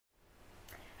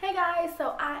guys,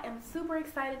 so I am super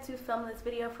excited to film this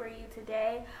video for you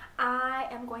today. I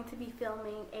am going to be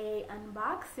filming a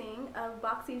unboxing of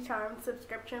Boxycharm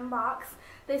subscription box.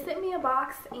 They sent me a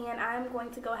box and I'm going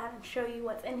to go ahead and show you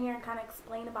what's in here and kind of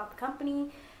explain about the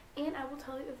company, and I will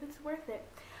tell you if it's worth it.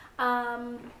 So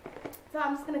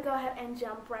I'm just going to go ahead and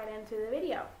jump right into the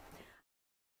video.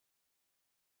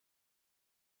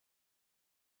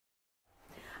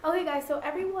 Okay guys, so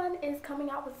everyone is coming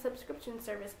out with a subscription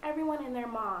service, everyone and their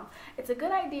mom. It's a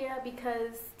good idea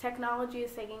because technology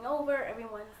is taking over,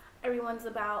 everyone's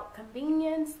about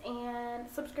convenience, and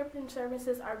subscription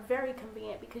services are very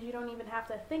convenient because you don't even have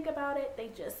to think about it.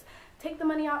 They just take the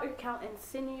money out of your account and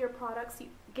send you your products. You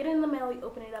get it in the mail, you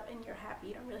open it up, and you're happy.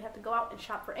 You don't really have to go out and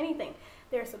shop for anything.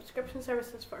 There are subscription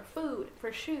services for food,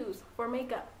 for shoes, for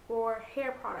makeup, for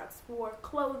hair products, for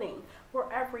clothing,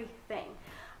 for everything.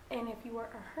 And if you were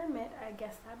a hermit, I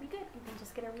guess that'd be good. You can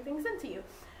just get everything sent to you.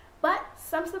 But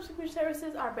some subscription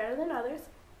services are better than others.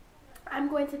 I'm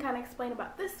going to kind of explain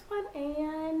about this one,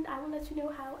 and I will let you know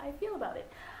how I feel about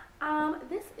it.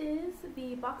 This is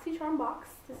the Boxycharm box.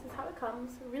 This is how it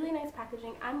comes. Really nice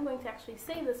packaging. I'm going to actually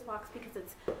save this box because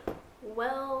it's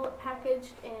well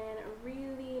packaged and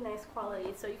really nice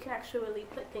quality. So you can actually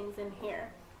put things in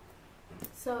here.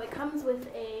 So it comes with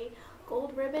a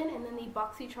gold ribbon and then the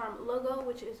Boxycharm logo,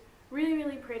 which is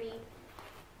really pretty.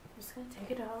 I'm just gonna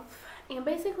take it off. And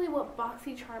basically what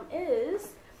Boxycharm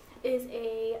is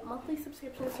a monthly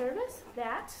subscription service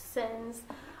that sends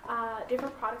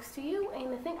different products to you.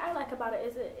 And the thing I like about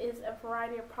it is a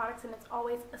variety of products, and it's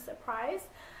always a surprise.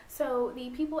 So the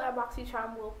people at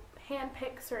Boxycharm will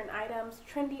handpick certain items,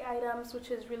 trendy items,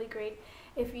 which is really great.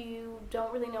 If you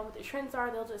don't really know what the trends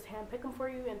are, they'll just handpick them for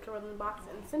you and throw them in the box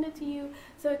and send it to you.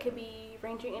 So it could be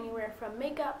ranging anywhere from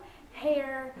makeup,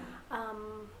 hair,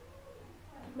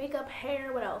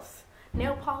 what else?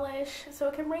 Nail polish. So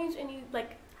it can range, and you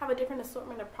have a different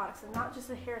assortment of products. It's not just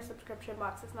a hair subscription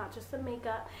box, it's not just a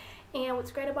makeup. And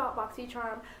what's great about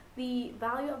Boxycharm, the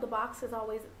value of the box is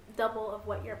always double of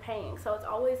what you're paying. So it's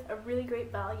always a really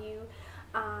great value.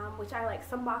 Which I like.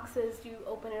 Some boxes you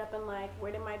open it up and like,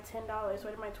 where did my $10,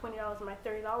 where did my $20 and my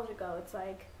 $30 go? It's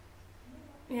like,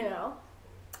 you know,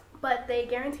 but they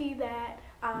guarantee that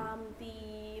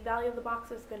the value of the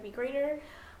box is going to be greater,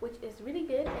 which is really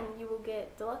good, and you will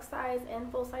get deluxe size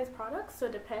and full size products, so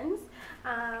it depends.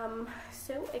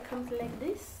 So it comes like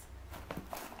this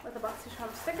with a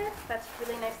Boxycharm sticker that's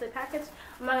really nicely packaged.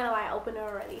 I'm not gonna lie, I opened it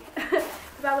already because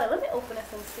I was like, let me open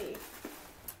this and see.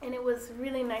 And it was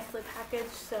really nicely packaged,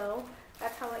 so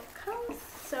that's how it comes.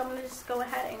 So I'm going to just go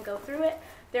ahead and go through it.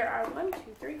 There are 1, 2,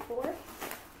 3, 4.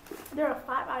 There are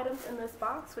 5 items in this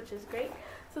box, which is great.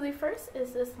 So the first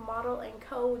is this Model &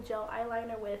 Co. gel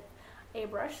eyeliner with a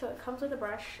brush. So it comes with a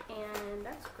brush, and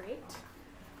that's great.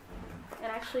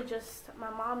 And actually my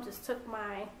mom just took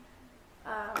my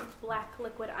black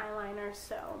liquid eyeliner,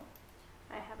 so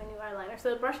I have a new eyeliner. So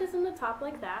the brush is in the top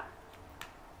like that.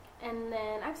 And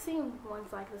then I've seen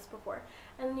ones like this before.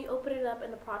 And then you open it up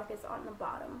and the product is on the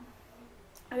bottom.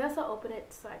 I guess I'll open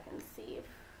it so I can see if,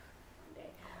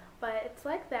 but it's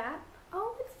like that.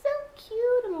 Oh, it's so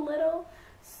cute and little.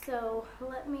 So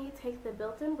let me take the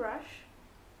built-in brush.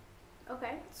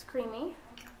 Okay, it's creamy.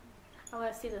 I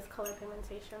want to see this color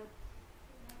pigmentation.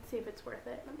 See if it's worth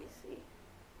it. Let me see.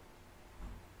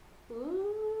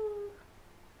 Ooh.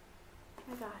 Oh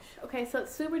my gosh. Okay, so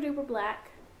it's super duper black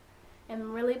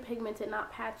and really pigmented,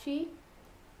 not patchy.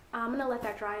 I'm gonna let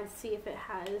that dry and see if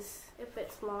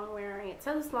it's long wearing. It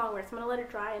says it's long wear, so I'm gonna let it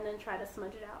dry and then try to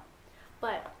smudge it out.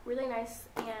 But really nice,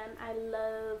 and I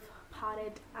love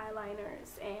potted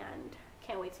eyeliners and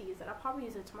can't wait to use it. I'll probably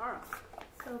use it tomorrow.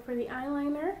 So for the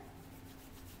eyeliner,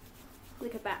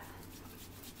 look at that.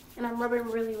 And I'm rubbing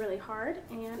really hard,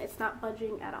 and it's not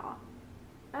budging at all.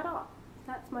 At all. It's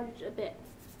not smudged a bit.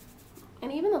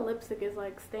 And even the lipstick is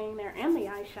like staying there, and the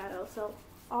eyeshadow. So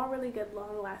all really good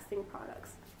long-lasting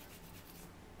products.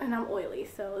 And I'm oily,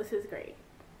 so this is great.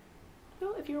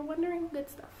 So if you were wondering, good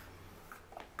stuff.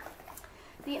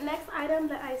 The next item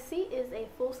that I see is a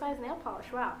full-size nail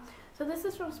polish. Wow. So this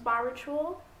is from Spa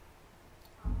Ritual.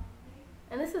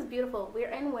 And this is beautiful. We're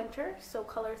in winter, so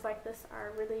colors like this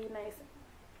are really nice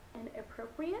and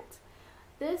appropriate.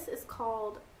 This is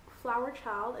called Flower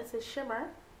Child. It's a shimmer.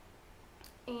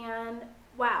 And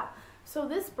wow, so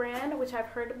this brand, which I've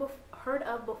heard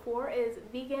of before, is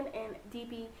vegan and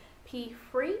DBP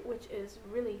free, which is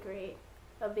really great.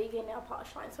 A vegan nail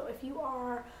polish line. So if you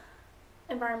are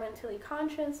environmentally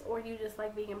conscious or you just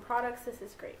like vegan products, this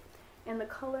is great. And the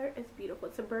color is beautiful.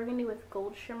 It's a burgundy with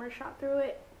gold shimmer shot through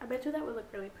it. I bet you that would look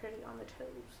really pretty on the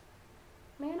toes.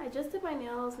 Man, I just did my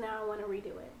nails, now I want to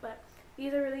redo it. But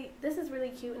This is really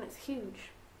cute and it's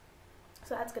huge.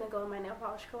 So that's going to go in my nail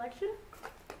polish collection.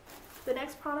 The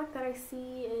next product that I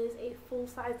see is a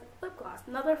full-size lip gloss,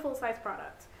 another full-size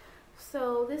product.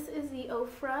 So this is the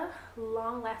Ofra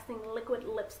long-lasting liquid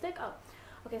lipstick. Oh,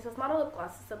 okay, so it's not a lip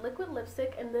gloss, it's a liquid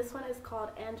lipstick, and this one is called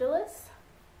Angelus.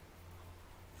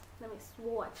 Let me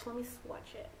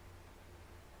swatch it.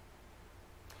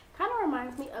 Kind of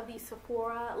reminds me of the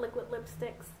Sephora liquid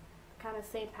lipsticks, kind of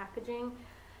same packaging,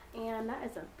 and that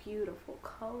is a beautiful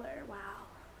color. Wow,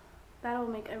 that'll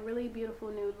make a really beautiful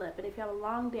nude lip. And if you have a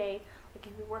long day, like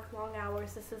if you work long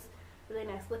hours, this is really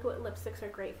nice. Liquid lipsticks are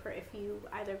great for if you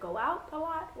either go out a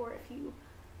lot or if you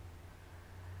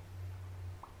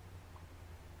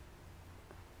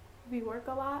work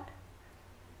a lot.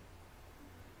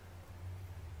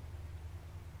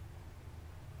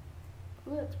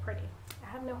 Ooh, that's pretty. I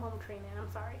have no home training,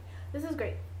 I'm sorry. This is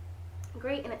great.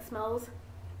 Great, and it smells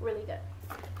really good.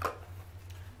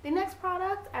 The next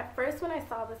product, at first when I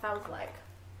saw this, I was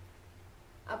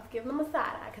giving them a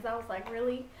side eye because I was like,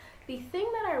 really? The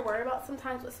thing that I worry about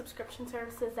sometimes with subscription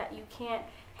services that you can't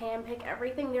handpick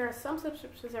everything. There are some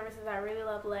subscription services I really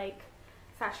love, like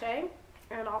Sachet,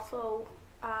 and also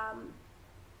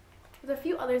there's a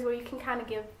few others where you can kind of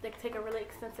take a really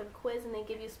extensive quiz and they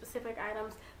give you specific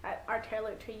items that are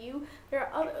tailored to you. There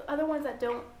are other ones that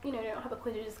don't have a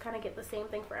quiz, you just kind of get the same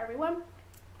thing for everyone.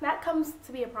 That comes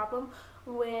to be a problem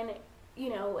when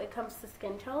it comes to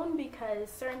skin tone, because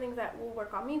certain things that will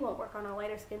work on me won't work on a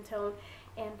lighter skin tone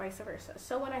and vice versa.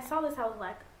 So when I saw this, I was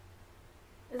like,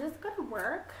 is this gonna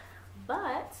work?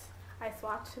 But I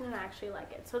swatched it and I actually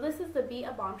like it. So this is the Be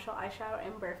a Bombshell eyeshadow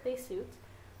in Birthday Suit.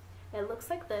 It looks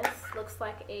like this. Looks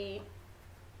like a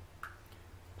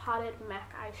potted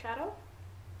MAC eyeshadow.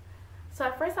 So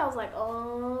at first I was like,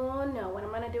 oh no, what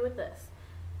am I gonna do with this?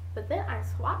 But then I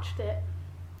swatched it,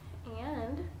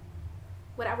 and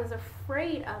what I was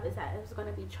afraid of is that it was going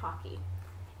to be chalky,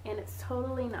 and it's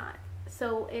totally not.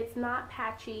 So it's not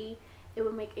patchy. It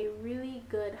would make a really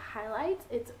good highlight.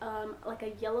 It's like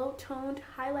a yellow toned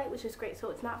highlight, which is great.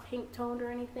 So it's not pink toned or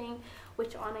anything,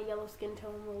 which on a yellow skin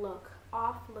tone will look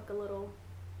off, look a little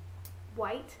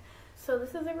white. So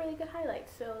this is a really good highlight.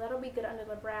 So that'll be good under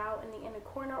the brow in the inner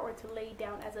corner, or to lay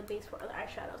down as a base for other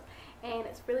eyeshadows. And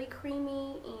it's really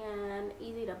creamy and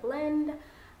easy to blend.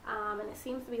 And it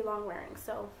seems to be long wearing,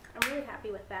 so I'm really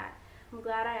happy with that. I'm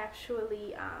glad I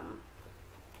actually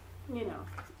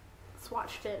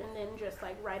swatched it and then just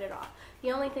like write it off.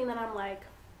 The only thing that I'm like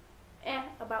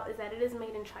about is that it is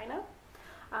made in China,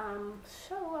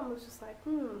 so I was just like, I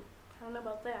don't know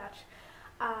about that,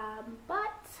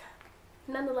 but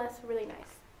nonetheless really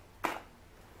nice.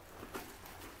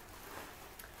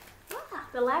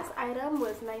 The last item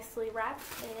was nicely wrapped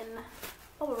in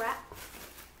bubble wrap.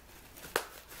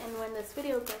 And when this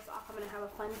video goes off, I'm going to have a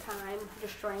fun time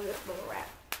destroying this bubble wrap.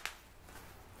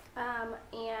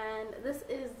 And this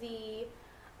is the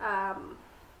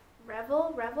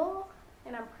Revel,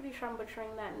 and I'm pretty sure I'm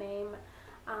butchering that name.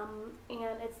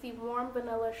 And it's the Warm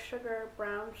Vanilla Sugar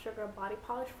Brown Sugar Body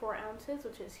Polish, 4 ounces,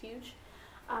 which is huge.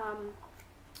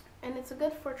 And it's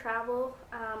good for travel.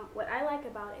 What I like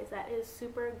about it is that it is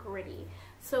super gritty.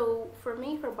 So for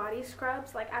me, for body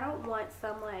scrubs, like I don't want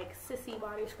some like sissy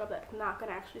body scrub that's not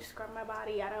going to actually scrub my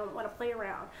body. I don't want to play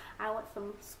around. I want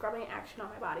some scrubbing action on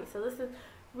my body. So this is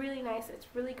really nice. It's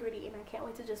really gritty, and I can't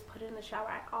wait to just put it in the shower.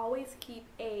 I always keep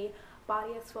a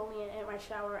body exfoliant in my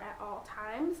shower at all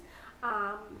times.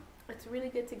 It's really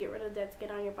good to get rid of dead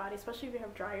skin on your body, especially if you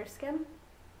have drier skin.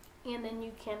 And then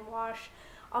you can wash.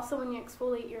 Also, when you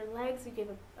exfoliate your legs, you give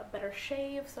a better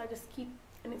shave. So I just keep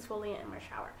an exfoliant in my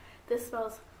shower. This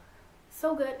smells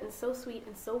so good and so sweet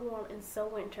and so warm and so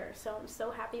winter. So I'm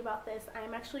so happy about this.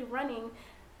 I'm actually running,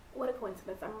 what a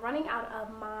coincidence, I'm running out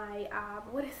of my,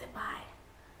 what is it by?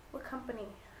 What company?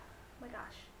 Oh my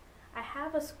gosh. I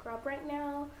have a scrub right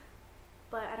now,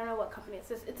 but I don't know what company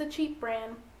it's. It's a cheap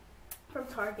brand from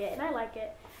Target, and I like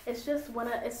it. It's just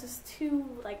it's just too,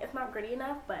 like, it's not gritty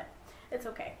enough, but it's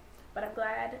okay. But I'm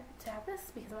glad to have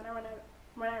this, because when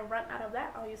I run out of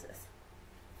that, I'll use this.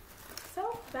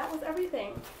 So that was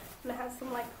everything. And it has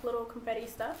some like little confetti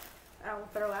stuff I'll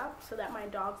throw out so that my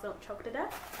dogs don't choke to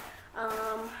death.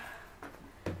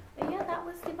 But yeah, that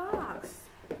was the box.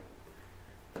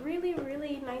 Really,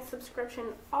 really nice subscription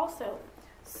also.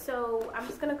 So I'm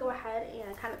just going to go ahead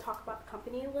and kind of talk about the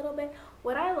company a little bit.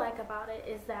 What I like about it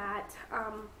is that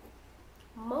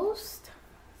most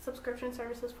subscription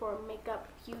services for makeup,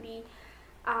 beauty,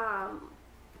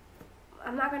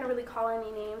 I'm not going to really call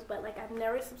any names, but like I've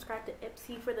never subscribed to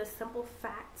Ipsy for the simple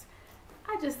fact,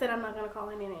 I just said I'm not going to call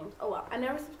any names. Oh well, I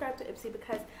never subscribed to Ipsy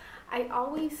because I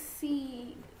always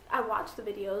see, watch the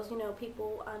videos, you know,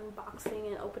 people unboxing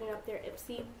and opening up their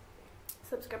Ipsy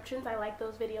subscriptions. I like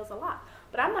those videos a lot,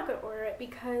 but I'm not going to order it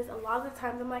because a lot of the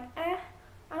times I'm like, I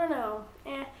don't know,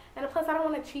 and plus I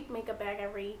don't want a cheap makeup bag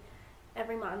every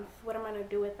month. What am I going to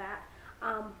do with that?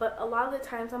 But a lot of the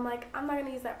times I'm like, I'm not going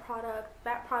to use that product.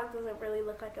 That product doesn't really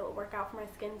look like it will work out for my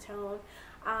skin tone.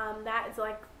 That is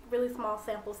like really small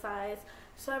sample size.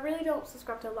 So I really don't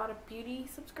subscribe to a lot of beauty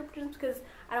subscriptions because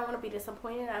I don't want to be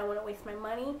disappointed. I don't want to waste my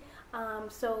money.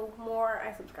 So more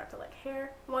I subscribe to like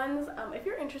hair ones. If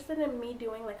you're interested in me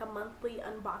doing like a monthly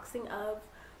unboxing of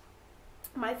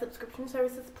my subscription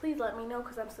services, please let me know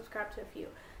because I'm subscribed to a few.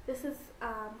 This is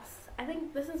I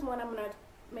think this is one I'm gonna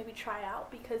maybe try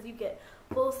out because you get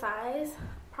full size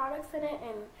products in it,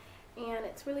 and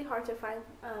it's really hard to find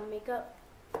makeup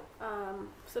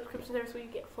subscription service where you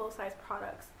get full size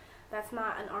products that's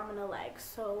not an arm and a leg.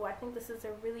 So I think this is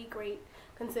a really great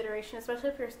consideration, especially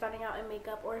if you're starting out in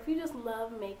makeup or if you just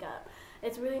love makeup.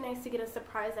 It's really nice to get a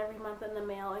surprise every month in the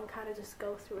mail and kind of just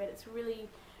go through it. It's really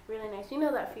nice. You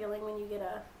know that feeling when you get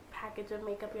a package of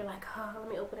makeup, you're like, oh, let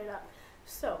me open it up.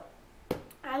 So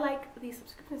I like the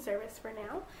subscription service for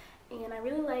now, and I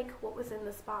really like what was in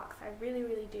this box. I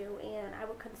really do, and I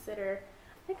would consider,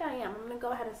 I think I am. I'm going to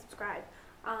go ahead and subscribe.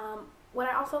 What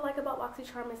I also like about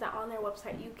Boxycharm is that on their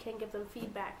website you can give them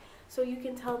feedback. So you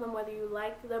can tell them whether you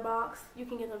liked the box, you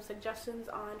can give them suggestions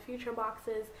on future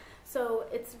boxes. So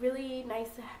it's really nice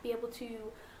to be able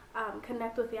to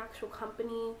connect with the actual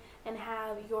company and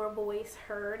have your voice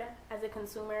heard as a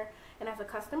consumer and as a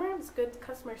customer. It's good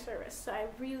customer service. So I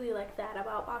really like that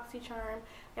about Boxycharm.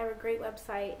 They have a great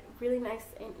website, really nice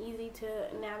and easy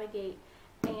to navigate.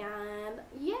 And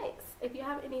yes, if you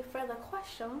have any further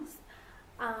questions,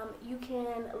 you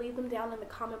can leave them down in the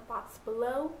comment box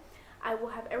below. I will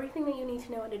have everything that you need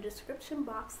to know in the description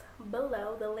box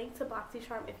below, the link to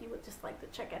Boxycharm if you would just like to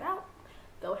check it out.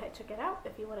 Go ahead, check it out.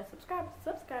 If you want to subscribe.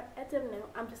 I don't know.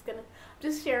 I'm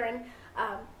just sharing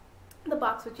the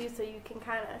box with you so you can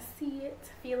kind of see it,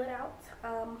 feel it out.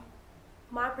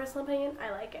 My personal opinion, I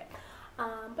like it.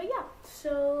 But yeah,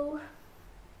 so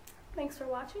thanks for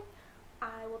watching.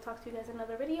 I will talk to you guys in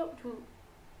another video.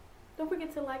 Don't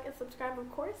forget to like and subscribe, of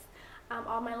course.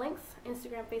 All my links,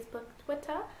 Instagram, Facebook,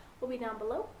 Twitter, will be down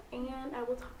below. And I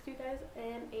will talk to you guys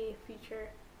in a future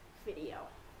video.